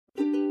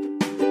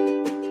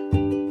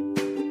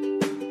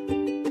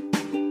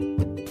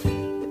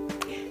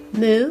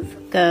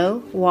Move,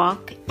 go,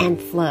 walk,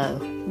 and flow.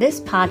 This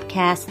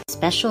podcast,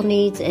 Special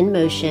Needs in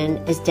Motion,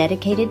 is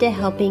dedicated to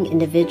helping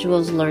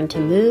individuals learn to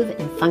move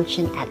and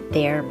function at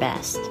their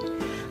best.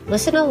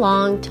 Listen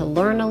along to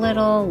learn a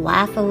little,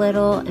 laugh a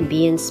little, and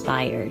be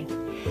inspired.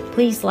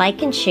 Please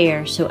like and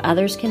share so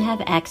others can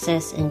have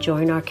access and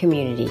join our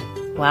community.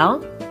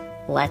 Well,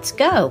 let's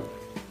go.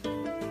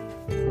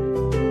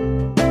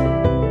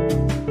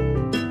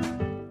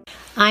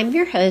 I'm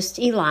your host,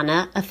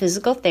 Ilana, a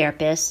physical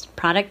therapist,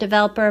 product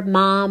developer,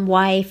 mom,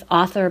 wife,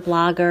 author,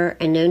 blogger,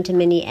 and known to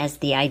many as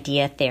the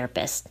Idea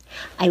Therapist.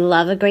 I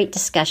love a great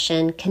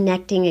discussion,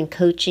 connecting and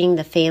coaching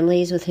the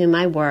families with whom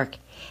I work,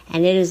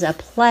 and it is a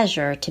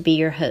pleasure to be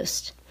your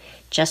host.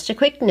 Just a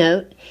quick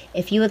note,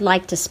 if you would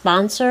like to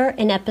sponsor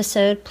an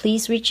episode,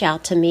 please reach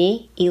out to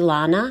me,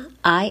 Ilana,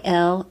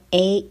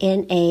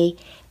 I-L-A-N-A,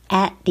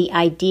 at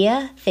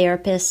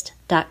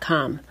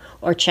theideatherapist.com,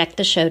 or check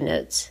the show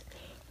notes.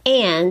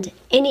 And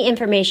any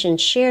information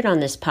shared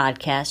on this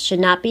podcast should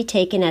not be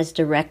taken as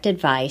direct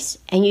advice,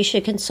 and you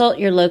should consult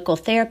your local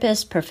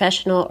therapist,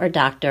 professional, or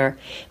doctor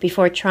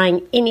before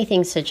trying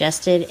anything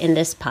suggested in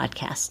this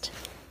podcast.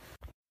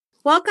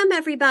 Welcome,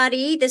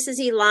 everybody. This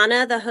is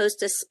Ilana, the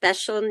host of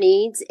Special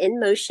Needs in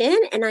Motion,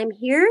 and I'm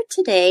here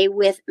today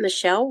with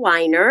Michelle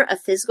Weiner, a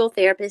physical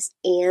therapist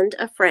and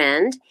a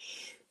friend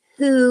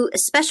who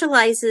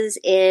specializes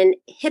in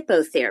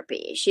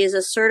hippotherapy. She is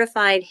a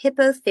certified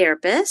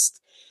hippotherapist.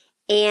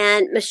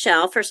 And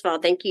Michelle, first of all,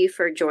 thank you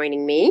for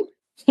joining me.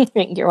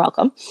 You're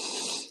welcome.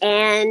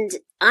 And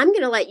I'm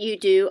going to let you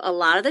do a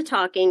lot of the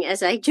talking,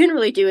 as I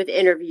generally do with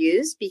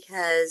interviews,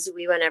 because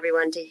we want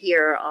everyone to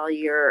hear all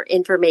your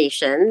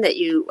information that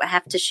you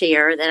have to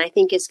share that I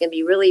think is going to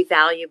be really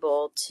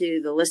valuable to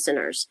the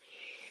listeners.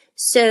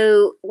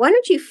 So why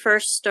don't you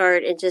first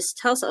start and just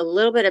tell us a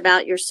little bit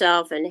about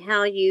yourself and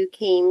how you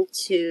came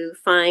to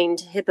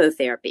find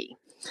hippotherapy?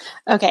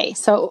 Okay,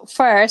 so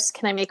first,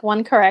 can I make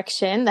one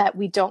correction that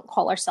we don't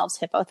call ourselves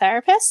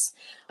hippotherapists?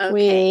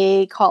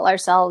 Okay. We call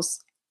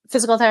ourselves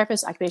physical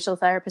therapists, occupational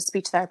therapists,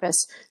 speech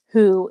therapists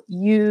who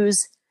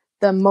use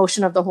the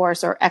motion of the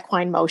horse or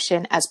equine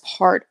motion as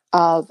part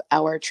of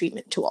our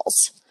treatment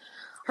tools.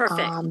 Perfect.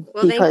 Well,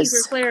 thank you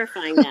for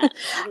clarifying that.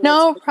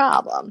 No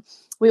problem.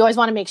 We always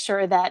want to make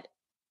sure that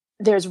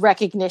there's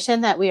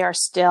recognition that we are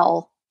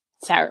still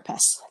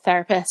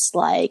therapists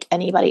like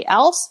anybody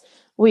else.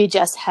 We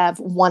just have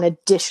one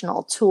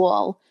additional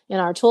tool in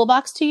our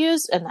toolbox to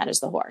use, and that is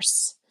the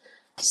horse.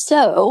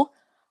 So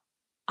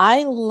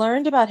I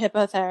learned about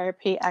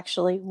hippotherapy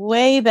actually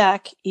way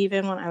back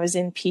even when I was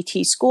in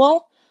PT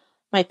school.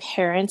 My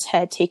parents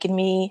had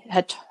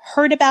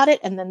heard about it,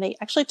 and then they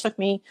actually took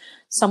me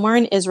somewhere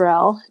in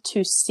Israel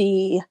to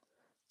see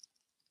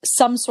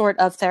some sort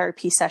of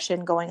therapy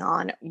session going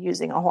on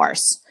using a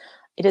horse.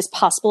 It is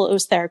possible it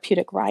was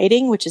therapeutic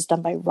riding, which is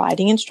done by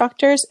riding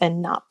instructors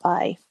and not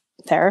by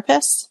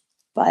therapists.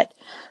 But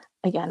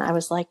again, I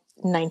was like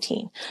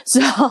 19.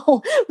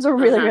 So it was a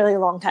really, really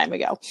long time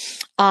ago.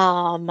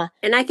 And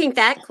I think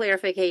that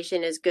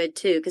clarification is good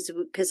too,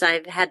 because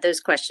I've had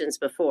those questions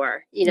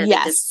before.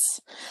 Yes.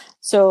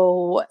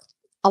 So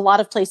a lot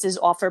of places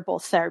offer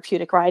both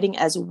therapeutic riding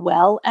as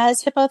well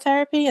as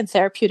hippotherapy, and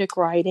therapeutic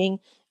riding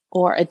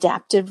or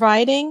adaptive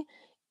riding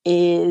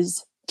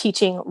is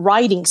teaching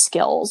riding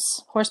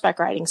skills, horseback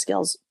riding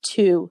skills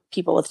to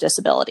people with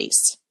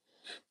disabilities.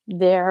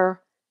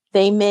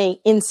 They may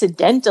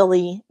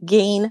incidentally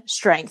gain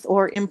strength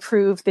or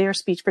improve their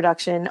speech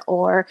production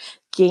or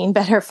gain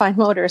better fine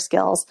motor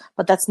skills,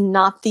 but that's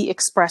not the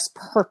express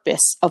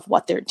purpose of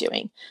what they're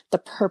doing. The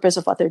purpose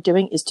of what they're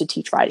doing is to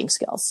teach riding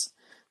skills.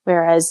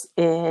 Whereas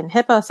in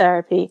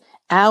hippotherapy,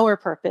 our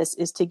purpose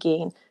is to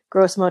gain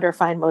gross motor,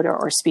 fine motor,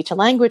 or speech and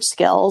language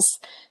skills.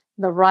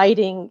 The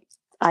riding,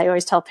 I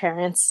always tell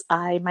parents,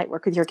 I might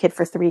work with your kid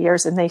for 3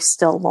 years and they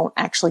still won't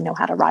actually know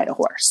how to ride a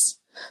horse.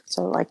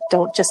 So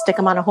don't just stick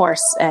them on a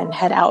horse and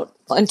head out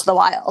into the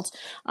wild,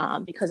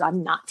 because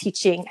I'm not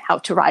teaching how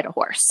to ride a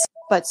horse.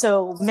 But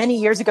so many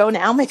years ago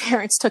now, my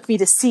parents took me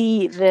to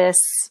see this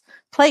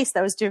place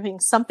that was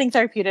doing something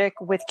therapeutic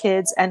with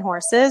kids and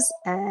horses.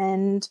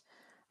 And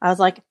I was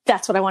like,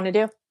 that's what I want to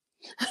do.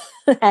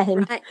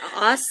 And right.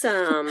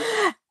 Awesome.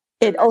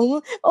 It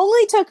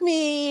only took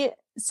me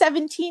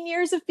 17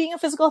 years of being a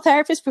physical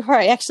therapist before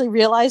I actually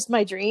realized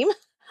my dream.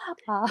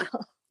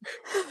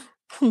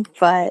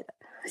 But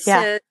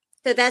yeah.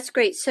 So that's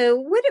great. So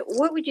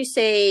what would you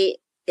say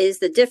is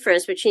the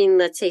difference between,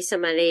 let's say,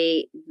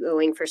 somebody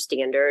going for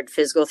standard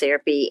physical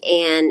therapy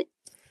and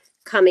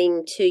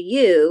coming to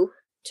you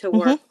to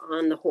work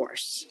on the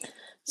horse?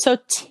 So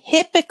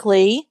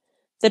typically,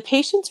 the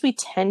patients we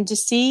tend to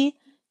see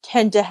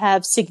tend to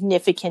have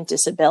significant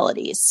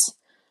disabilities.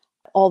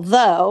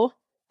 Although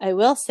I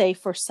will say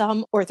for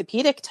some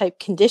orthopedic type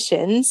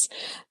conditions,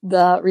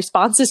 the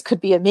responses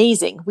could be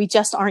amazing. We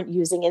just aren't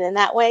using it in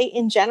that way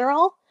in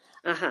general.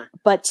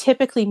 But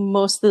typically,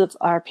 most of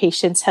our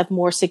patients have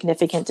more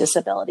significant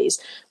disabilities,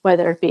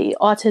 whether it be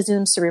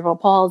autism, cerebral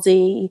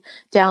palsy,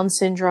 Down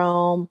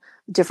syndrome,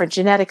 different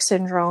genetic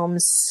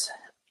syndromes,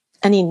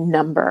 any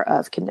number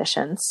of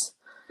conditions.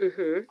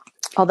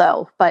 Mm-hmm.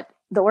 But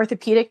the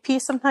orthopedic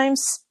piece,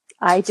 sometimes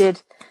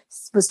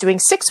was doing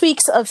 6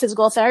 weeks of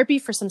physical therapy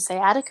for some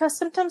sciatica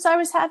symptoms I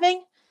was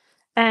having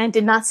and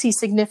did not see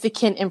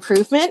significant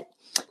improvement.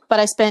 But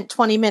I spent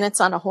 20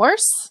 minutes on a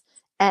horse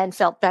and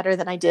felt better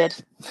than I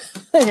did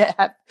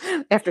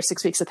after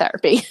 6 weeks of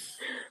therapy.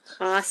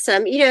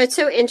 Awesome. It's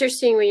so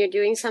interesting when you're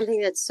doing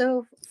something that's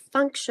so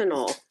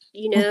functional,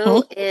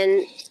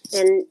 and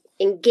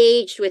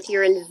engaged with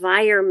your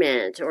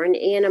environment or an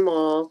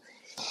animal.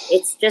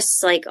 It's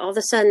just like all of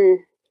a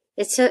sudden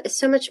it's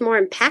so much more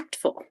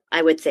impactful,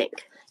 I would think.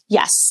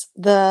 Yes.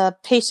 The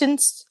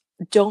patients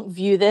don't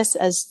view this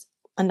as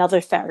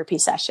another therapy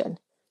session.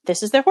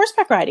 This is their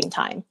horseback riding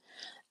time.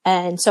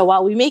 And so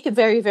while we make it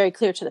very, very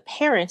clear to the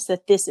parents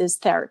that this is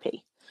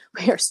therapy,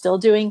 we are still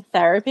doing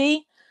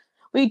therapy.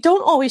 We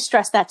don't always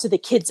stress that to the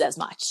kids as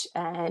much.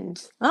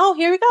 And, oh,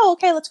 here we go.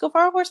 Okay, let's go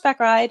for our horseback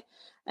ride.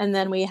 And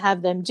then we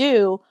have them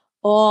do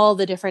all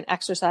the different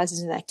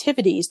exercises and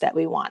activities that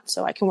we want.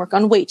 So I can work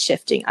on weight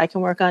shifting. I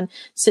can work on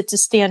sit to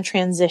stand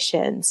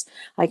transitions.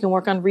 I can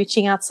work on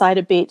reaching outside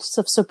a base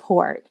of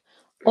support,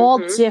 all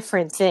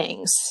different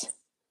things,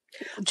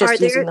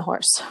 just using the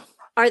horse.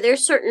 Are there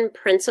certain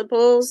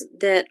principles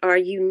that are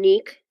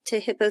unique to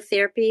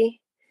hippotherapy?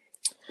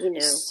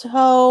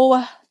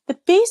 So the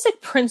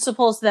basic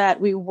principles that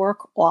we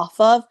work off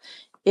of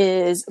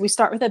is we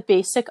start with a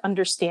basic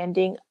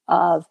understanding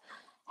of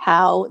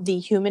how the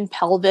human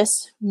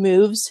pelvis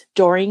moves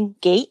during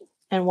gait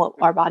and what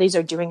our bodies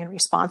are doing in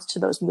response to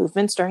those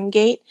movements during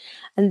gait.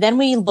 And then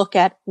we look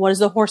at what is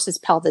the horse's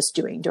pelvis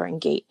doing during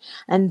gait.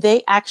 And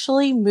they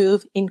actually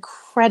move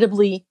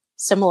incredibly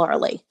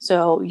similarly.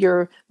 So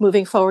you're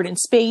moving forward in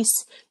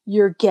space,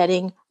 you're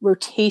getting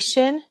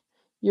rotation,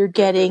 you're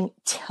getting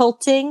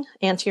tilting,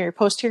 anterior,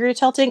 posterior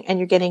tilting, and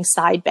you're getting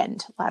side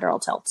bend, lateral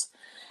tilt.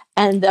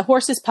 And the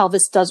horse's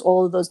pelvis does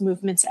all of those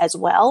movements as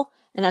well.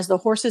 And as the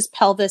horse's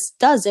pelvis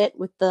does it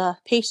with the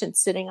patient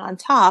sitting on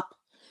top,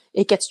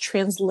 it gets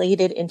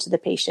translated into the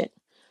patient.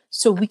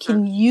 So we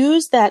can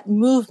use that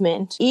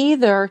movement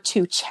either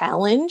to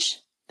challenge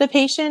the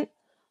patient,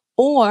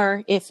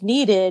 or if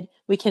needed,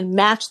 we can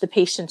match the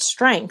patient's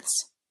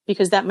strengths,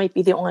 because that might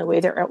be the only way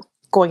they're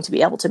going to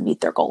be able to meet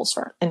their goals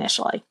for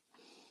initially.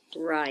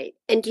 Right.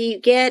 And do you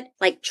get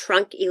like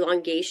trunk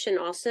elongation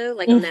also,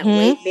 like on that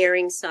weight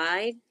bearing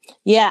side?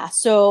 Yeah.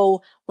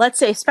 So let's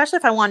say, especially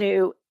if I want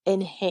to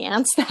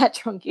enhance that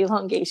trunk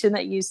elongation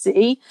that you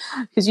see,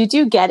 because you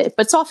do get it,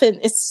 but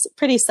it's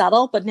pretty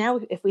subtle. But now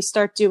if we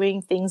start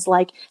doing things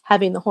like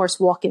having the horse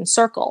walk in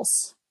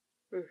circles,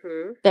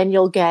 then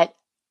you'll get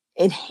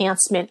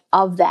enhancement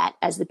of that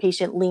as the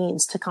patient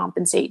leans to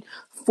compensate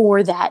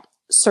for that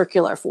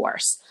circular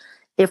force.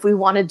 If we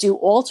want to do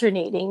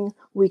alternating,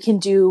 we can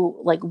do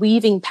like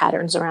weaving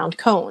patterns around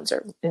cones,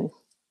 or in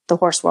the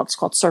horse world, it's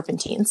called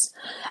serpentines,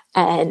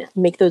 and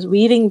make those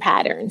weaving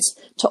patterns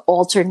to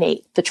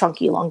alternate the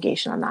trunk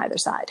elongation on either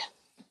side.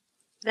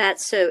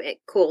 That's so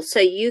cool. So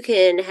you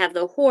can have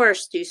the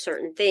horse do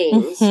certain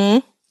things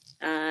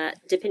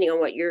depending on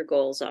what your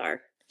goals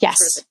are. Yes.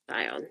 For the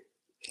child.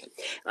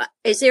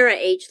 Is there an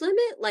age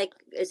limit? Like,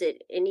 is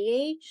it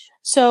any age?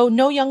 So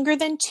no younger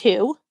than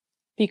 2,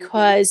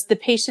 because the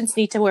patients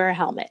need to wear a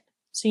helmet.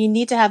 So you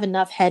need to have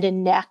enough head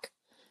and neck,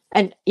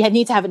 and you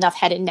need to have enough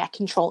head and neck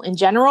control in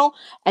general,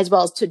 as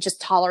well as to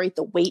just tolerate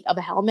the weight of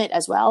a helmet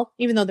as well,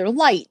 even though they're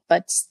light,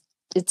 but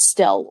it's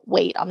still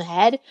weight on the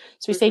head.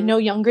 So we say no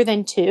younger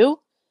than 2,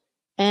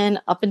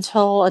 and up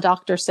until a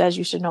doctor says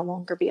you should no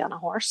longer be on a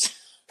horse.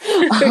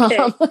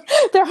 Okay.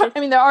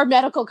 There are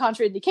medical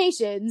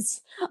contraindications,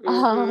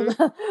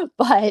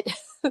 but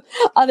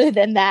other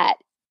than that,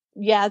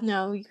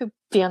 you could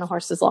be on a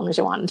horse as long as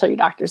you want until your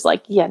doctor's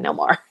like, no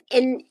more.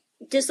 And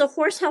does the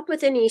horse help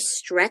with any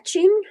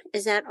stretching?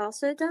 Is that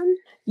also done?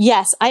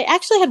 Yes. I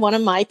actually had one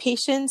of my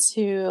patients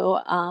who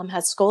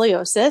has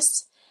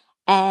scoliosis,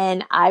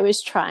 and I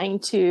was trying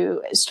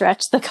to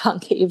stretch the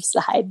concave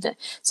side.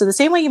 So the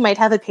same way you might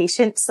have a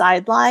patient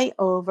side lie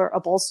over a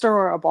bolster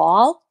or a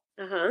ball,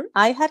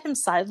 I had him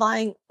side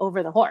lying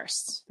over the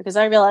horse, because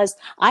I realized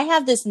I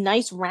have this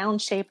nice round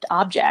shaped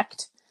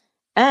object,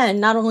 and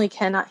not only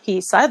can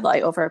he side lie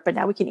over it, but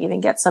now we can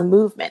even get some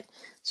movement.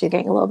 So you're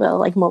getting a little bit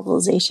of like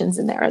mobilizations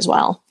in there as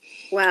well.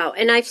 Wow.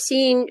 And I've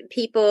seen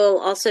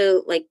people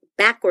also like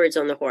backwards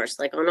on the horse,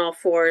 like on all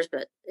fours,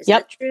 but is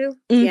that true?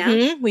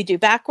 Yeah. We do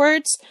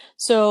backwards.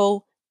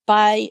 So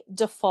by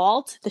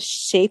default, the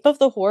shape of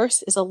the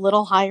horse is a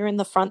little higher in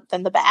the front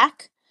than the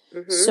back.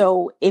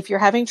 So if you're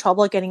having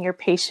trouble getting your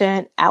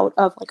patient out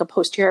of like a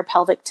posterior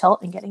pelvic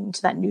tilt and getting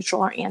into that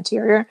neutral or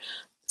anterior,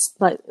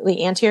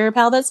 slightly anterior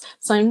pelvis,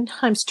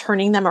 sometimes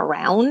turning them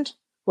around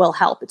will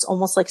help. It's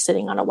almost like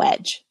sitting on a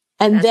wedge.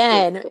 And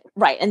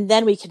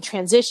then we can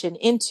transition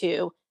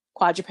into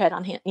quadruped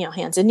on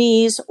hands and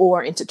knees,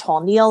 or into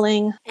tall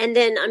kneeling. And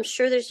then I'm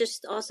sure there's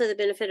just also the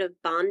benefit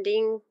of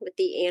bonding with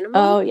the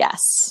animal. Oh, yes.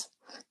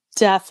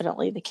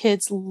 Definitely. The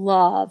kids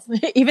love,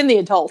 even the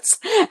adults,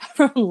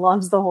 everyone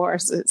loves the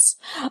horses.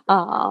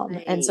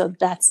 And so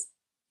that's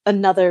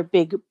another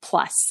big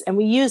plus. And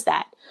we use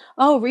that.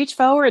 Oh, reach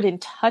forward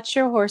and touch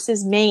your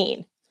horse's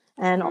mane.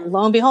 And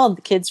lo and behold,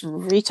 the kids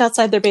reach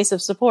outside their base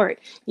of support,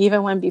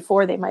 even when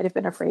before they might have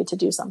been afraid to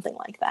do something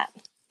like that.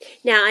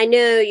 Now, I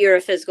know you're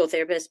a physical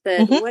therapist,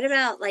 but what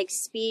about like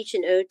speech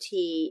and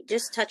OT?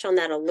 Just touch on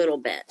that a little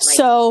bit.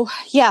 So,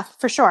 yeah,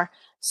 for sure.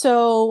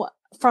 So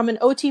from an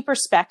OT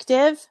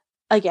perspective,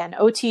 again,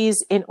 OTs,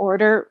 in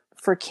order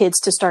for kids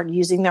to start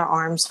using their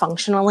arms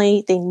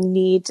functionally, they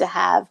need to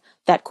have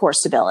that core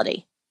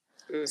stability.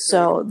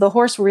 So the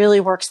horse really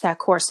works that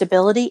core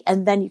stability,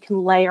 and then you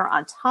can layer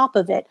on top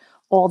of it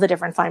all the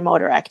different fine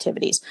motor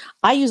activities.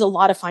 I use a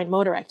lot of fine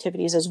motor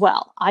activities as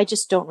well. I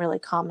just don't really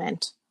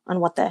comment on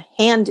what the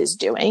hand is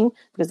doing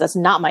because that's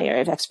not my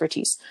area of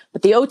expertise.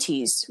 But the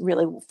OTs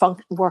really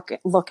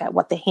look at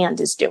what the hand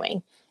is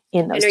doing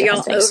in those and are different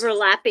y'all things.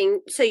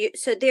 Overlapping?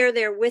 So they're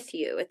there with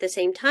you at the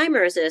same time,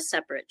 or is it a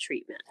separate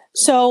treatment?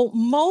 So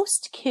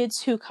most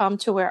kids who come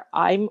to where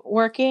I'm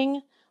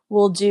working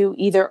will do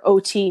either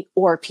OT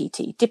or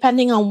PT,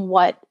 depending on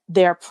what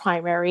their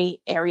primary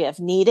area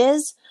of need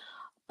is.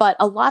 But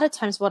a lot of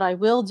times what I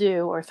will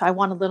do, or if I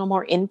want a little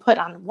more input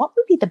on what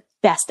would be the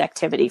best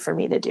activity for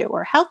me to do,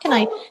 or how can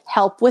I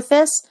help with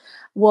this,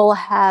 we'll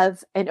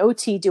have an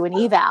OT do an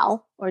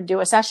eval or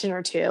do a session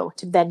or two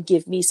to then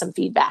give me some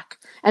feedback.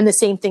 And the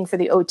same thing for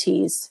the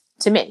OTs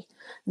to me.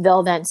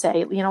 They'll then say,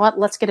 you know what,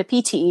 let's get a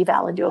PT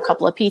eval and do a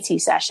couple of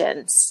PT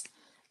sessions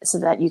so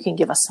that you can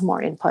give us some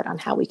more input on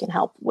how we can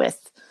help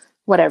with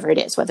whatever it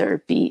is, whether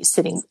it be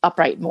sitting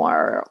upright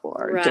more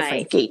or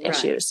different gait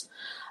issues.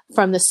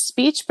 From the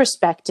speech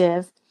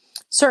perspective,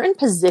 certain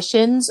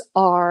positions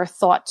are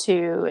thought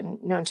to,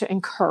 to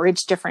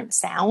encourage different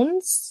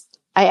sounds.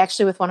 I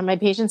actually, with one of my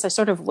patients, I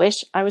sort of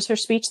wish I was her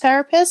speech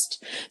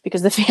therapist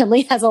because the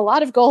family has a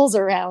lot of goals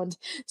around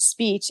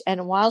speech.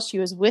 And while she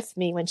was with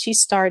me, when she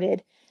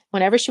started,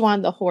 whenever she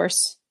wanted the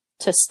horse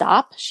to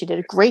stop, she did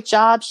a great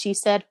job. She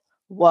said,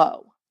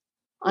 whoa.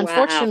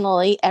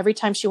 Unfortunately, every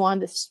time she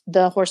wanted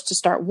the horse to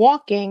start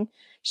walking,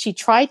 she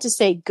tried to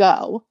say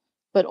go,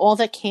 but all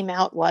that came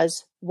out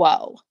was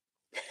whoa.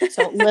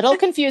 So a little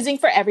confusing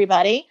for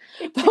everybody,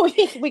 but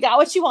we got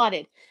what she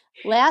wanted.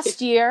 Last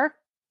year,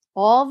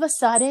 all of a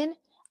sudden,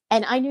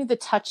 and I knew the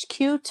touch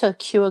cue to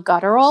cue a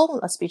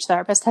guttural. A speech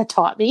therapist had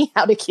taught me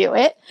how to cue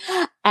it.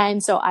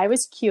 And so I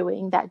was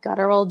cueing that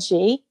guttural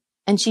G,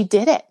 and she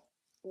did it.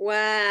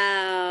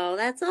 Wow,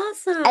 that's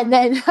awesome. And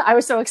then I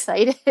was so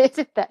excited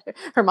that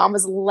her mom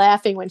was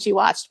laughing when she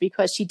watched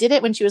because she did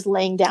it when she was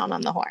laying down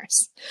on the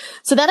horse.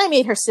 So then I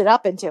made her sit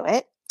up and do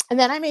it. And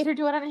then I made her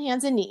do it on her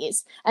hands and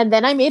knees. And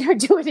then I made her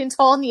do it in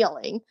tall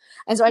kneeling.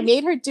 And so I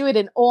made her do it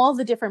in all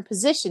the different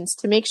positions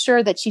to make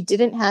sure that she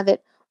didn't have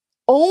it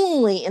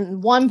only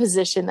in one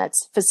position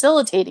that's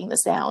facilitating the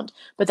sound,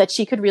 but that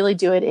she could really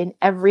do it in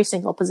every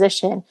single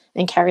position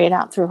and carry it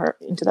out through her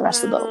into the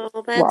rest of the world.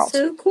 That's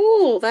so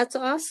cool. That's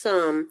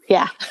awesome.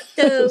 Yeah.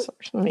 So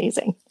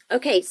amazing.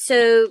 Okay,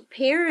 so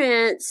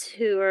parents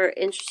who are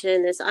interested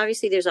in this,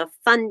 obviously there's a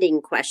funding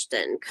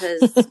question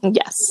because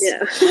yes.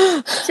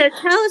 So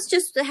tell us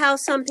just how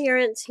some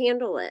parents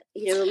handle it.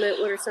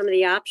 What are some of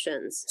the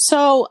options?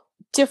 So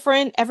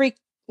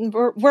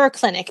we're a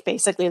clinic,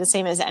 basically the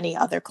same as any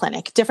other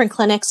clinic. Different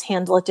clinics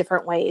handle it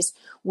different ways.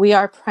 We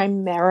are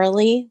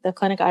the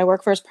clinic I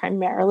work for is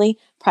primarily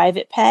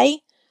private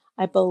pay.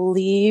 I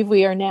believe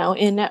we are now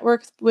in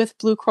network with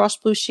Blue Cross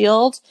Blue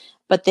Shield,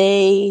 but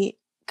they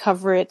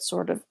cover it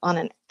sort of on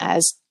an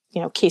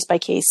case by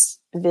case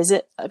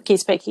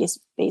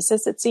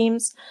basis, it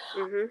seems.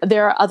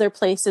 There are other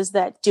places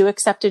that do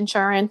accept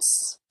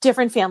insurance.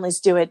 Different families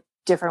do it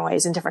different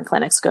ways and different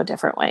clinics go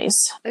different ways.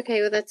 Okay,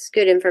 well, that's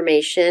good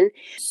information.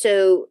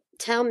 So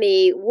tell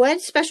me,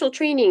 what special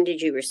training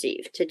did you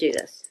receive to do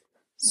this?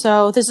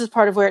 So this is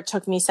part of where it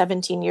took me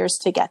 17 years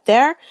to get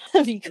there,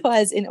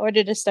 because in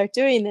order to start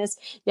doing this,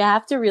 you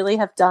have to really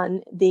have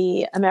done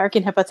the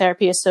American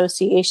Hippotherapy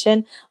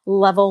Association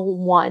Level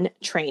 1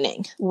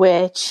 training,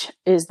 which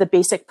is the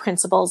basic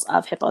principles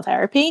of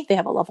hippotherapy. They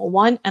have a Level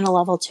 1 and a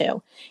Level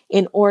 2.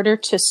 In order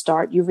to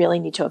start, you really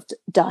need to have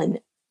done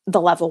the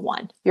Level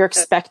 1. You're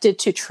expected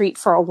to treat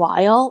for a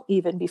while,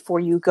 even before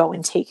you go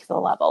and take the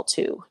Level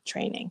 2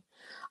 training.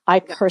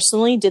 I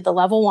personally did the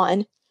Level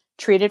 1,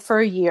 treated for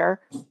a year,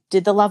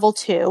 did the Level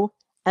 2,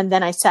 and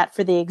then I sat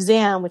for the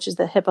exam, which is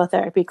the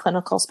Hippotherapy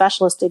Clinical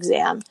Specialist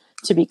exam,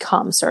 to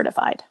become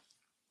certified.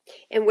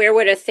 And where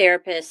would a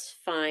therapist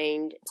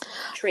find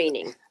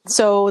training?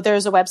 So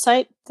there's a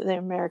website, the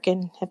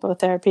American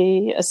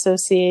Hippotherapy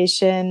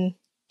Association.org,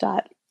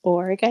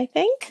 I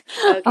think.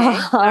 Okay.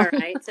 All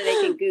right. So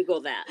they can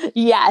Google that.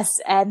 Yes.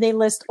 And they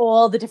list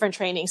all the different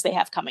trainings they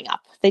have coming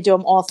up. They do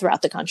them all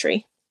throughout the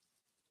country.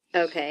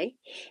 Okay.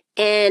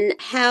 And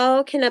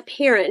how can a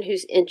parent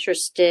who's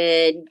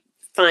interested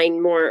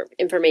find more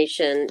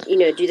information?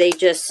 Do they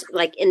just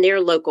in their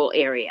local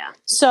area?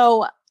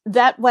 So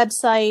that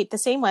website, the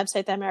same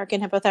website, the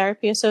American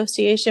Hippotherapy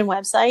Association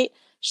website,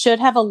 should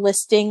have a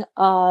listing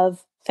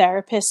of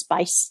therapists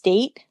by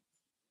state.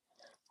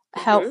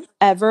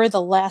 However,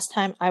 the last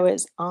time I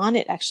was on,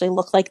 it actually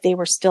looked like they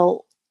were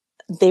still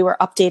they were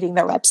updating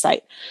their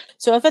website.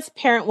 So if a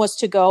parent was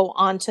to go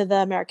onto the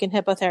American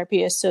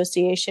Hippotherapy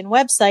Association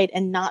website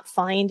and not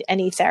find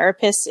any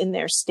therapists in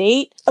their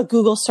state, a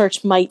Google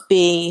search might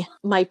be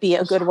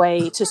a good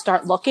way to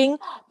start looking,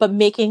 but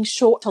making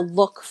sure to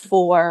look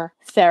for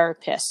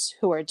therapists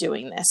who are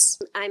doing this.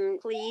 I'm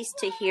pleased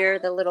to hear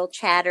the little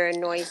chatter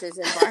and noises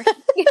and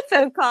barking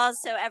phone calls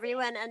so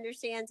everyone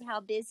understands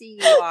how busy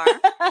you are.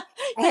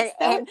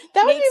 That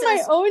would be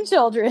my own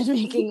children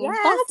making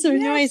lots of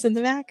noise in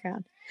the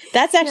background.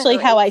 That's actually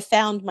how I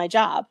found my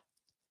job.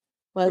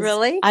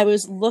 Really? I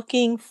was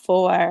looking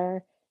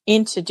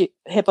into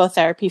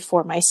hippotherapy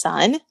for my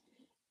son.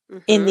 Mm-hmm.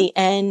 In the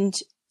end,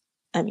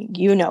 I mean,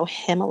 you know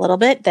him a little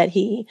bit, that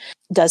he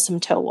does some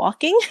toe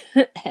walking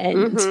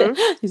and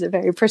he's a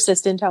very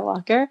persistent toe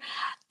walker.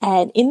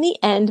 And in the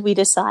end, we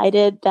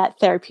decided that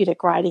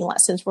therapeutic riding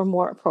lessons were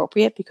more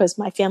appropriate because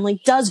my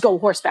family does go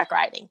horseback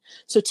riding.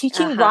 So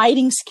teaching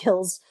riding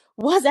skills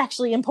was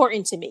actually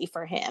important to me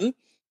for him.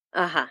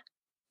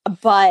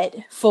 But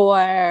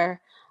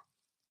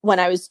when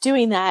I was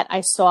doing that, I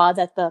saw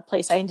that the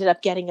place I ended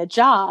up getting a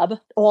job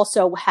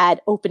also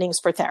had openings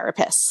for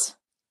therapists.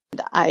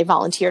 I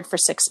volunteered for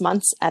 6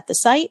 months at the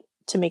site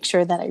to make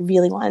sure that I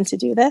really wanted to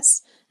do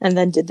this, and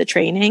then did the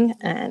training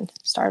and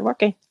started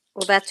working.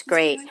 Well, that's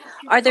great.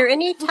 Are there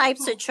any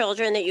types of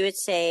children that you would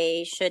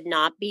say should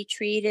not be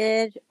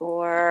treated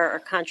or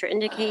are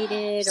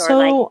contraindicated?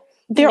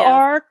 There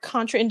are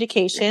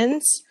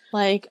contraindications,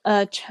 like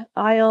a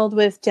child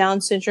with Down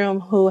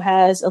syndrome who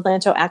has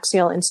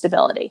atlantoaxial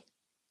instability.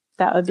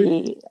 That would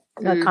be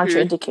a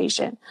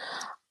contraindication.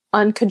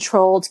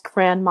 Uncontrolled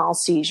grand mal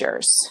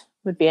seizures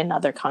would be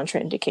another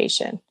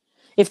contraindication.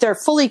 If they're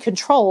fully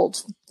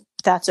controlled,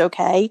 that's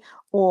okay.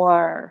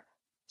 Or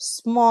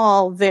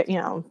small,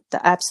 the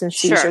absence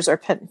seizures or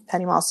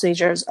petit mal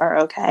seizures are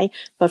okay,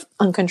 but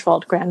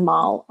uncontrolled grand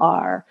mal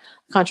are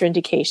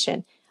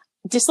contraindication.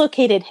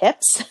 Dislocated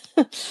hips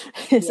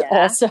is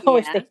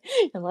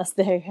unless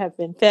they have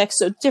been fixed.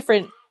 So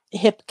different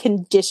hip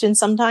conditions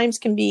sometimes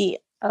can be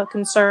a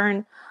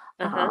concern.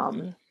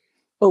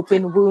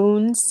 Open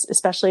wounds,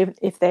 especially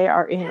if they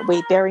are in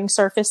weight-bearing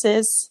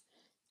surfaces,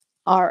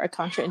 are a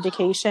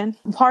contraindication.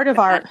 Part of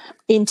our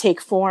intake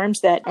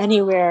forms, that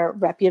anywhere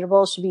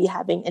reputable should be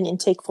having an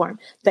intake form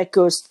that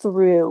goes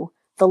through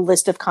the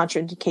list of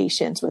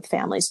contraindications with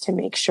families to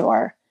make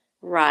sure.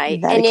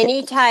 Right. And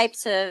any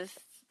types of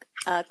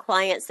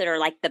clients that are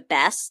like the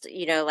best,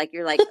 like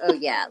you're like, oh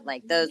yeah,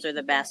 like those are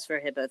the best for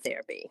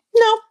hippotherapy.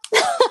 No.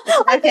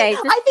 Okay.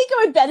 I think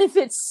it would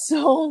benefit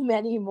so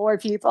many more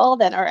people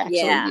than are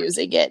actually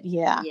using it.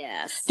 Yeah.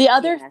 Yes. The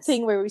other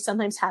thing where we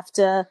sometimes have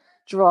to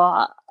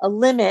draw a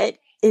limit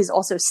is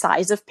also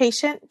size of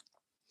patient.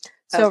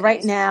 So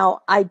right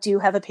now I do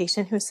have a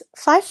patient who's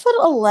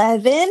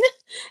 5'11"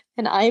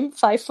 and I'm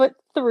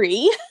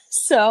 5'3".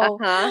 So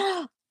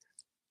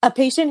a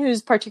patient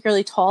who's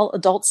particularly tall,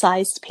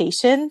 adult-sized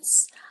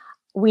patients,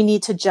 we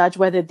need to judge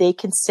whether they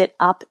can sit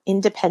up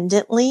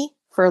independently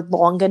for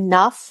long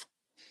enough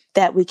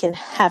that we can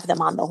have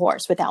them on the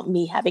horse without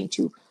me having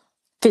to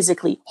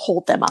physically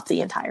hold them up the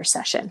entire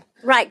session.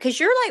 Right, because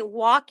you're like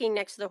walking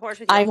next to the horse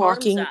with your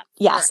arms up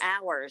for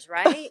hours,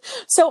 right?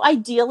 So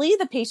ideally,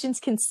 the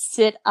patients can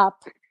sit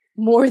up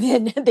more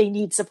than they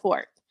need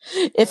support.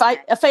 If a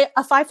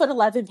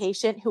 5'11"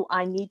 patient who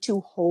I need to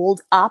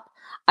hold up,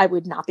 I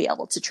would not be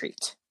able to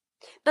treat.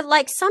 But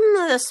like some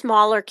of the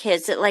smaller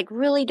kids that like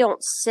really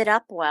don't sit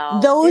up well.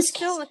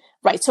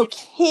 Right. So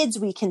kids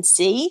we can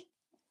see.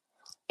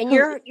 And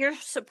you're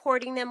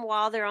supporting them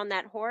while they're on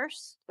that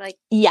horse?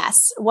 Yes.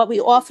 What we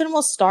often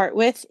will start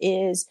with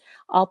is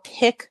I'll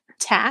pick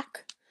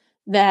tack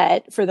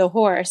that for the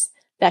horse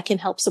that can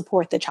help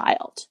support the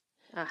child.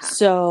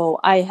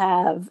 So I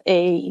have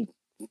a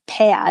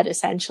pad,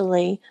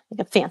 essentially,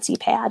 like a fancy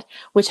pad,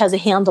 which has a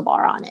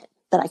handlebar on it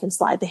that I can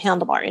slide the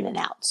handlebar in and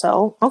out.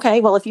 So,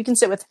 okay, well, if you can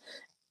sit with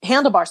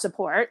handlebar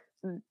support,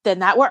 then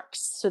that works.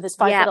 So this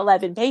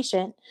 5'11"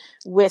 patient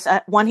with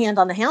one hand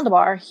on the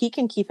handlebar, he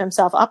can keep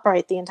himself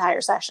upright the entire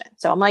session.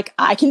 So I'm like,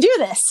 I can do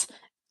this.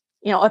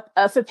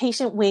 If a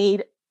patient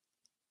weighed,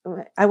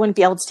 I wouldn't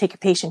be able to take a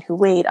patient who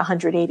weighed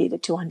 180 to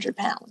 200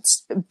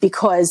 pounds,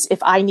 because if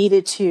I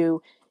needed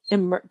to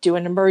do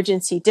an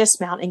emergency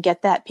dismount and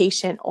get that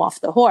patient off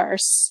the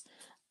horse,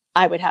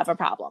 I would have a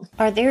problem.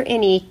 Are there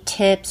any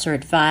tips or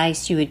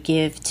advice you would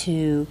give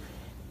to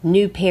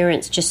new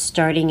parents just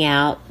starting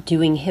out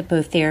doing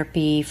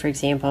hippotherapy, for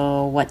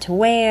example, what to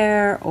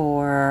wear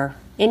or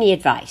any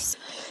advice?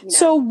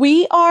 So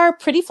we are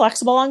pretty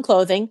flexible on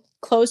clothing.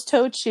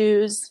 Closed-toed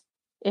shoes.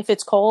 If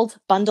it's cold,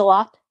 bundle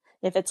up.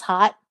 If it's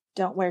hot,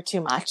 don't wear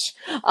too much.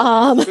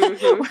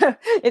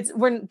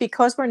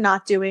 Because we're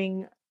not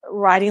doing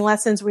riding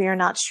lessons, we are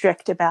not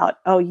strict about,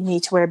 you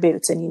need to wear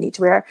boots and you need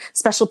to wear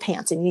special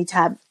pants and you need to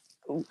have.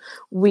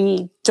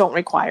 We don't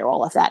require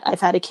all of that.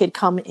 I've had a kid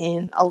come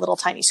in a little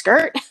tiny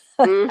skirt.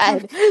 I've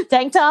had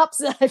tank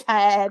tops. I've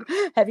had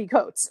heavy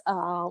coats.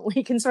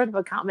 We can sort of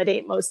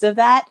accommodate most of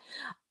that,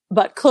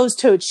 but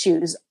closed-toed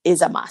shoes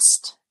is a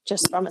must.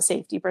 just from a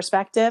safety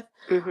perspective.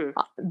 Mm-hmm.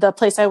 The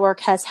place I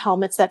work has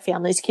helmets that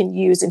families can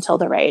use until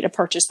they're ready to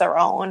purchase their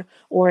own.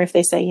 Or if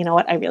they say, you know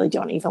what, I really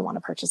don't even want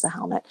to purchase a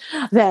helmet,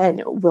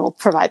 then we'll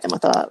provide them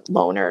with a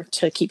loaner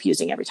to keep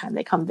using every time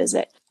they come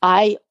visit.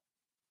 I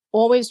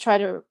always try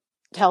to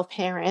tell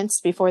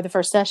parents before the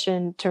first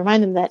session to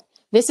remind them that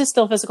this is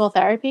still physical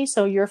therapy.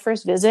 So your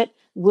first visit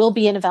will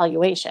be an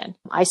evaluation.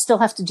 I still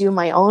have to do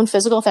my own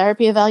physical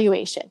therapy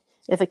evaluation.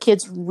 If a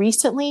kid's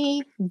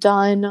recently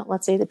done,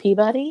 let's say the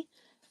Peabody,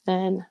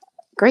 then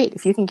great.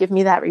 If you can give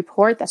me that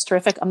report, that's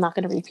terrific. I'm not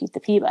going to repeat the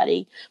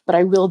Peabody, but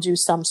I will do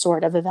some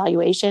sort of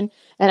evaluation.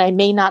 And I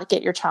may not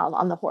get your child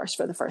on the horse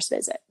for the first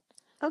visit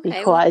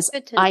because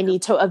I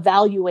need to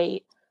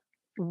evaluate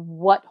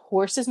what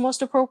horse is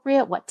most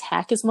appropriate, what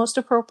tack is most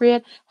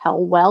appropriate, how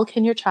well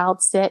can your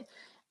child sit.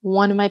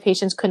 One of my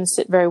patients couldn't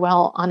sit very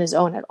well on his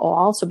own at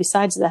all. So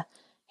besides the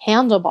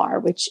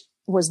handlebar, which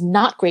was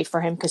not great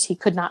for him because he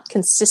could not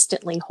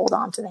consistently hold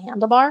on to the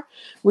handlebar,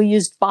 we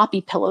used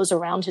boppy pillows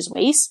around his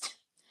waist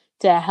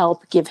to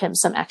help give him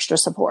some extra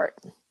support.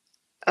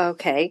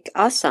 Okay,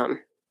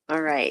 awesome.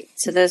 All right.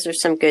 So those are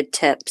some good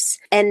tips.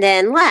 And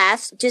then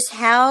last, just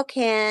how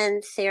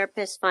can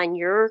therapists find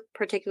your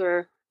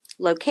particular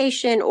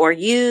location or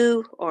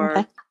you or?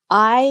 Okay.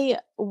 I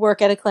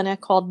work at a clinic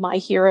called My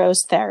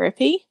Heroes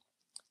Therapy.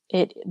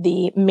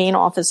 The main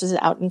office is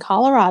out in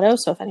Colorado.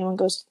 So if anyone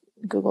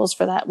Googles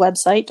for that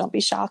website, don't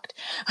be shocked.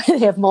 They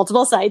have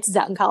multiple sites. It's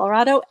out in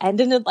Colorado and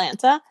in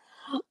Atlanta.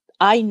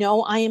 I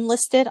know I am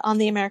listed on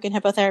the American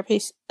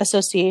Hippotherapy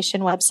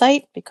Association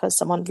website because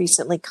someone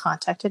recently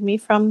contacted me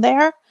from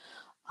there.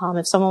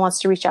 If someone wants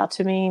to reach out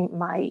to me,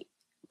 my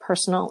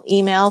personal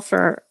email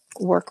for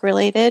work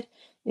related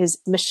is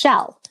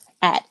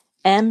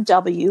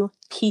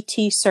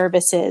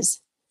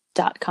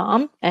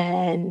michelle@mwptservices.com.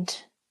 And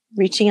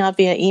reaching out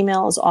via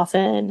email is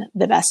often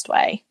the best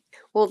way.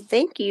 Well,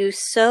 thank you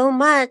so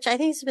much. I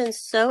think it's been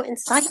so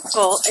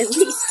insightful, at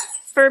least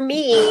for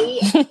me,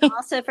 and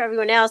also for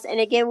everyone else. And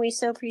again, we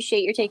so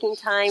appreciate your taking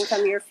time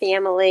from your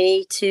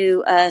family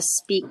to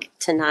speak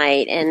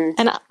tonight.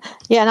 And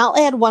I'll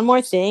add one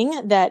more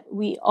thing that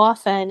we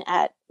often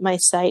at my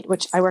site,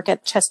 which I work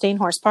at Chastain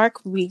Horse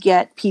Park, we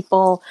get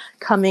people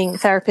coming,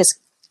 therapists,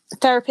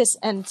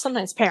 and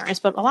sometimes parents,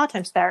 but a lot of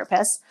times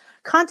therapists,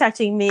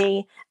 contacting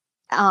me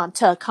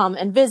to come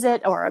and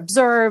visit or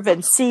observe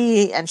and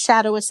see and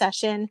shadow a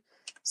session.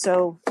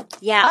 So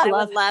yeah, I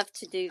would love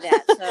to do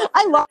that. So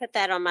I'll put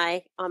that on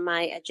my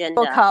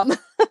agenda. Come.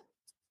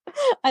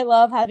 I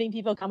love having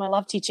people come. I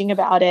love teaching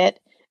about it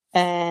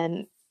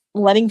and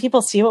letting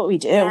people see what we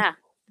do. Yeah.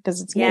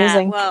 Because it's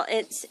amazing. Well,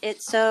 it's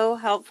so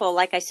helpful,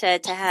 like I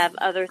said, to have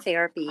other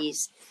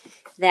therapies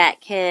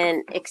that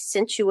can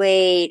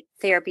accentuate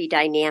therapy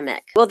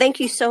dynamic. Well,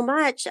 thank you so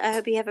much. I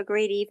hope you have a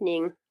great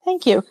evening.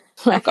 Thank you.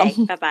 Welcome.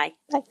 Okay, bye-bye.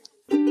 Bye.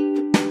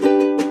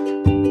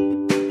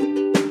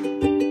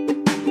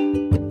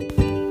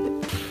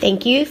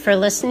 Thank you for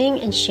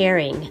listening and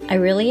sharing. I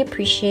really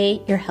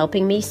appreciate your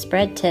helping me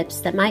spread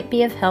tips that might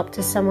be of help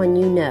to someone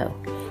you know.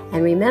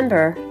 And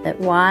remember that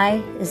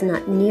why is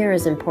not near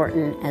as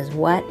important as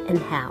what and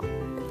how.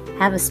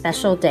 Have a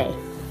special day.